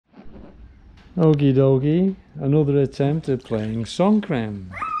Okie dokie, another attempt at playing Songkran.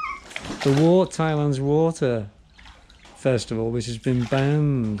 Thailand's water festival, which has been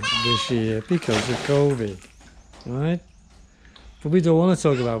banned this year because of COVID, right? But we don't want to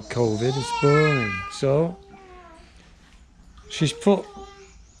talk about COVID, it's boring. So, she's put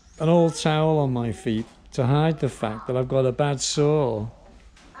an old towel on my feet to hide the fact that I've got a bad sore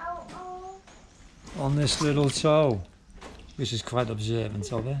on this little toe, which is quite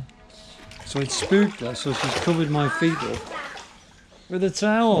observant of her. So it spooked her, so she's covered my feet up with a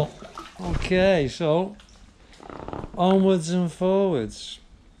towel. Okay, so onwards and forwards.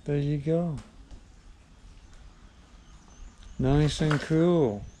 There you go. Nice and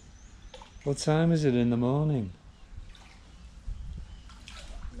cool. What time is it in the morning?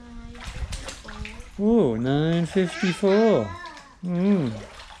 9:54. Oh, 9:54.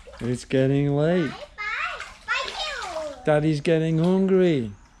 It's getting late. Daddy's getting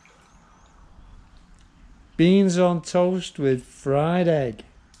hungry. Beans on toast with fried egg.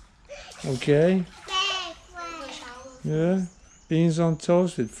 Okay? Yeah? Beans on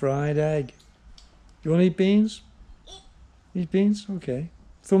toast with fried egg. You want to eat beans? Eat beans? Okay.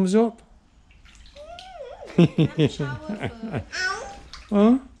 Thumbs up?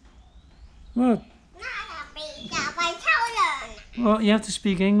 Huh? What? Well, you have to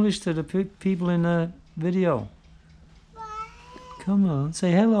speak English to the people in the video. Come on,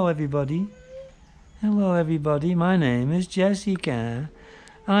 say hello everybody. Hello everybody, my name is Jessica.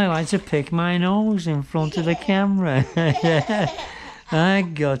 I like to pick my nose in front of the camera. I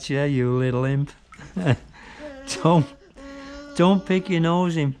gotcha, you little imp. Don't pick your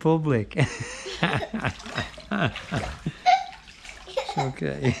nose in public. It's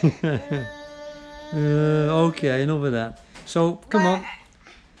okay. Okay, enough of that. So, come on.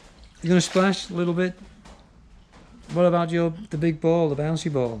 You're going to splash a little bit? What about the big ball, the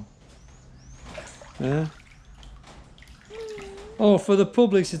bouncy ball? Yeah. Oh, for the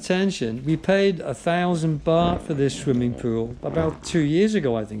public's attention, we paid 1,000 baht for this swimming pool about 2 years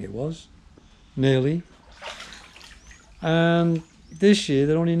ago, I think it was, nearly. And this year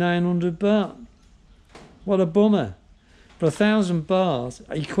they're only 900 baht. What a bummer! For 1,000 baht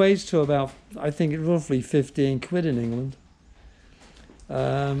equates to about, I think, roughly 15 quid in England.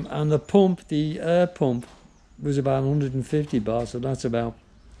 And the pump, the air pump, was about 150 baht, so that's about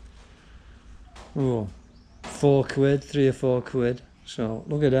 4 quid, 3 or 4 quid. So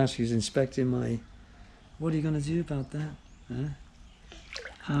look at that, she's inspecting my... What are you going to do about that? Huh?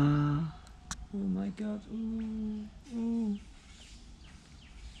 Oh my God. Ooh.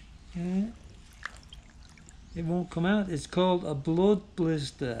 Yeah. It won't come out. It's called a blood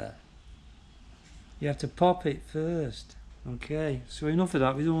blister. You have to pop it first. Okay, so enough of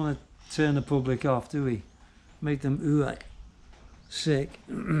that. We don't want to turn the public off, do we? Make them sick.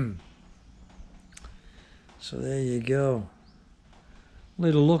 So there you go.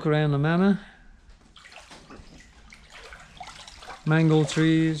 Little look around the manor. Mango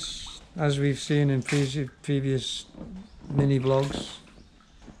trees, as we've seen in previous mini vlogs.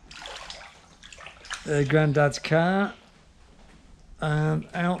 Granddad's car. And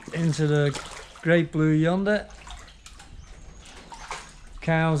out into the great blue yonder.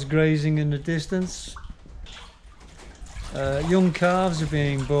 Cows grazing in the distance. Young calves are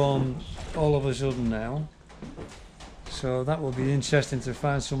being born all of a sudden now. So that will be interesting to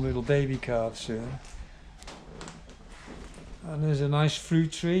find some little baby calves soon. And there's a nice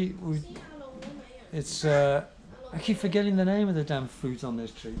fruit tree. It's I keep forgetting the name of the damn fruit on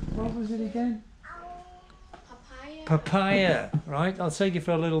this tree. What was it again? Papaya. Papaya, right? I'll take you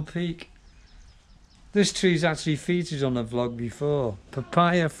for a little peek. This tree's actually featured on the vlog before.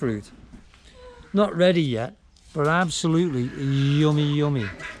 Papaya fruit. Not ready yet, but absolutely yummy.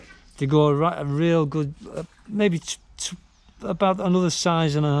 To go a real good, maybe about another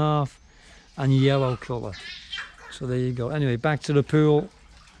size and a half, and yellow colour. So there you go. Anyway, back to the pool.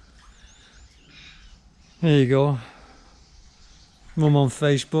 There you go. Mum on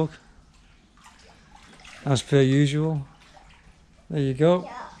Facebook, as per usual. There you go.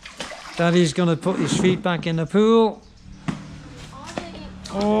 Daddy's gonna put his feet back in the pool.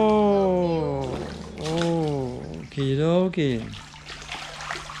 Oh, okie dokie.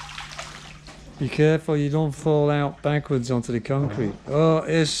 Be careful you don't fall out backwards onto the concrete. Oh,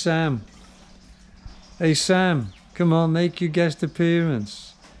 here's Sam. Hey Sam, come on, make your guest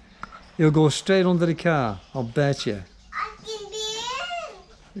appearance. He'll go straight under the car, I'll bet you.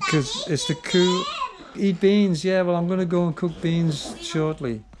 Because it's the cool... Eat beans, yeah, well I'm going to go and cook beans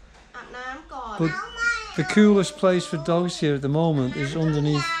shortly. But the coolest place for dogs here at the moment is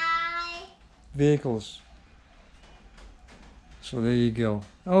underneath vehicles. So there you go.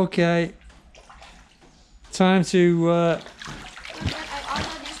 Okay, Time to I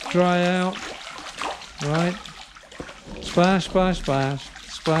ordered this one. dry out. Right. Splash, splash, splash.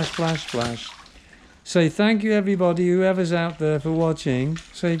 Splash, splash, splash. Say thank you everybody, whoever's out there, for watching.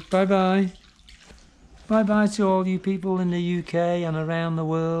 Say bye-bye. Bye-bye to all you people in the UK and around the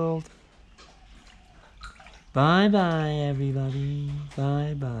world. Bye-bye everybody.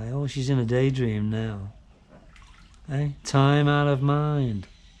 Bye-bye. Oh, she's in a daydream now. Hey, time out of mind.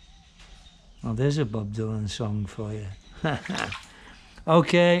 Oh, there's a Bob Dylan song for you.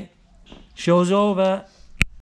 Okay, show's over.